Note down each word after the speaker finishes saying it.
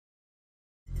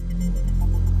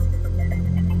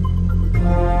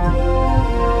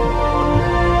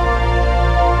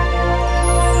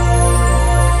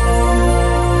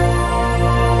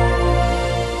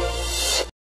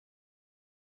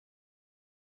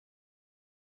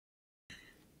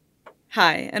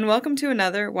Hi, and welcome to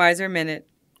another Wiser Minute.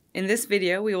 In this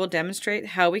video, we will demonstrate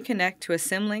how we connect to a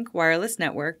SimLink wireless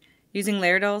network using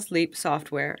Laerdal's LEAP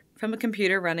software from a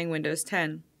computer running Windows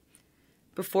 10.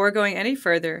 Before going any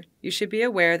further, you should be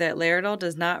aware that Laerdal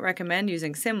does not recommend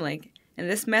using SimLink, and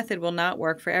this method will not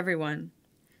work for everyone.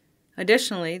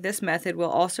 Additionally, this method will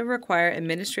also require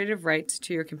administrative rights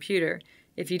to your computer.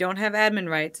 If you don't have admin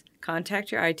rights,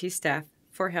 contact your IT staff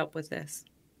for help with this.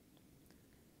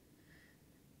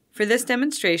 For this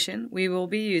demonstration, we will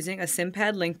be using a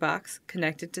SimPad link box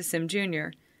connected to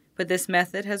SimJunior, but this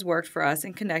method has worked for us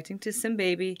in connecting to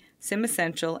SimBaby,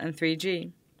 SimEssential, and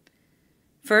 3G.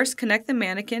 First, connect the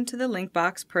manikin to the link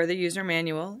box per the user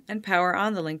manual and power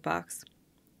on the link box.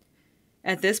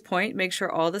 At this point, make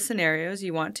sure all the scenarios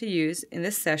you want to use in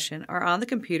this session are on the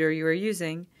computer you are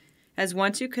using, as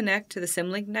once you connect to the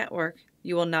SimLink network,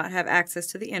 you will not have access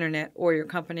to the internet or your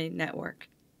company network.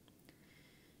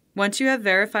 Once you have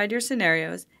verified your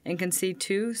scenarios and can see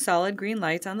two solid green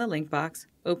lights on the link box,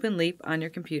 open LEAP on your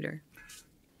computer.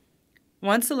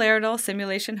 Once the Laerdal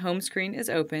simulation home screen is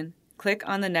open, click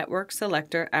on the Network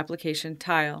Selector application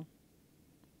tile.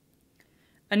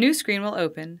 A new screen will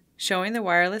open, showing the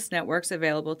wireless networks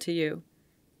available to you.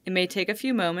 It may take a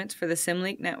few moments for the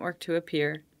SimLink network to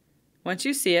appear. Once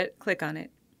you see it, click on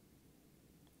it.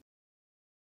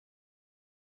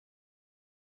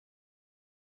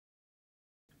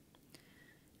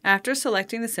 After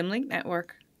selecting the SimLink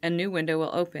network, a new window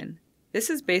will open. This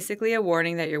is basically a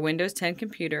warning that your Windows 10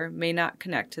 computer may not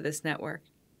connect to this network.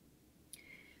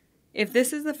 If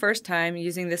this is the first time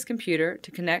using this computer to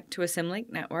connect to a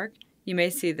SimLink network, you may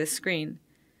see this screen.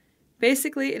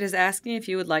 Basically, it is asking if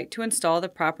you would like to install the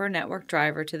proper network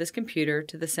driver to this computer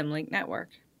to the SimLink network.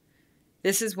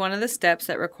 This is one of the steps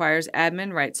that requires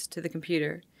admin rights to the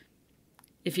computer.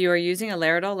 If you are using a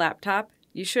Laerdal laptop,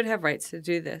 you should have rights to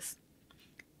do this.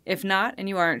 If not, and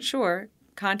you aren't sure,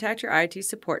 contact your IT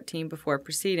support team before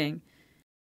proceeding.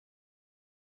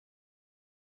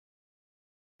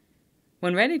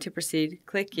 When ready to proceed,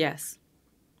 click Yes.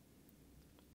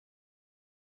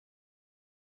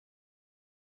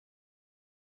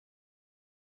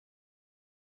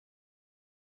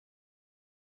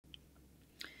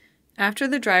 After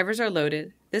the drivers are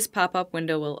loaded, this pop-up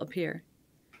window will appear.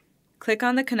 Click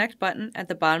on the Connect button at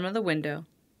the bottom of the window.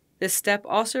 This step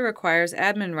also requires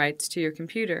admin rights to your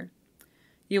computer.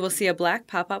 You will see a black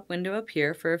pop-up window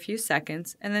appear for a few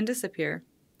seconds and then disappear.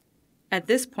 At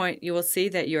this point, you will see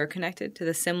that you are connected to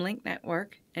the SimLink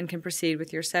network and can proceed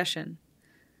with your session.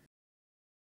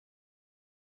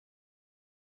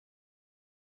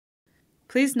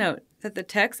 Please note that the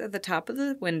text at the top of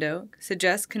the window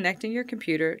suggests connecting your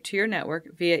computer to your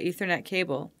network via Ethernet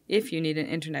cable if you need an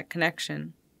internet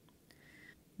connection.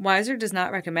 Wiser does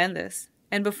not recommend this,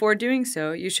 and before doing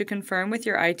so, you should confirm with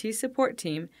your IT support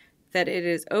team that it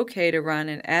is okay to run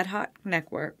an ad hoc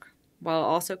network while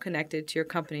also connected to your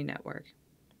company network.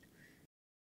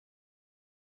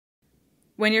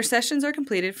 When your sessions are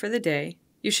completed for the day,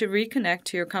 you should reconnect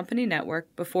to your company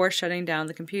network before shutting down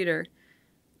the computer.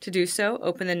 To do so,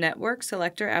 open the Network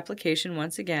Selector application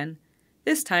once again.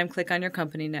 This time, click on your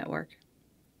company network.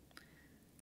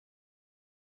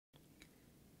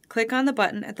 Click on the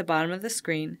button at the bottom of the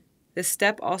screen. This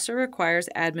step also requires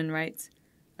admin rights.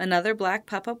 Another black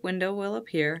pop-up window will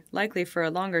appear, likely for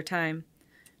a longer time.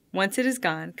 Once it is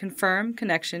gone, confirm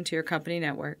connection to your company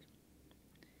network.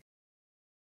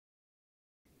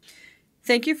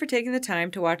 Thank you for taking the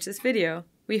time to watch this video.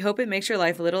 We hope it makes your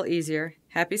life a little easier.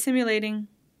 Happy simulating!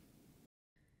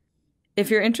 If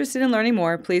you're interested in learning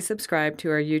more, please subscribe to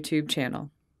our YouTube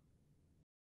channel.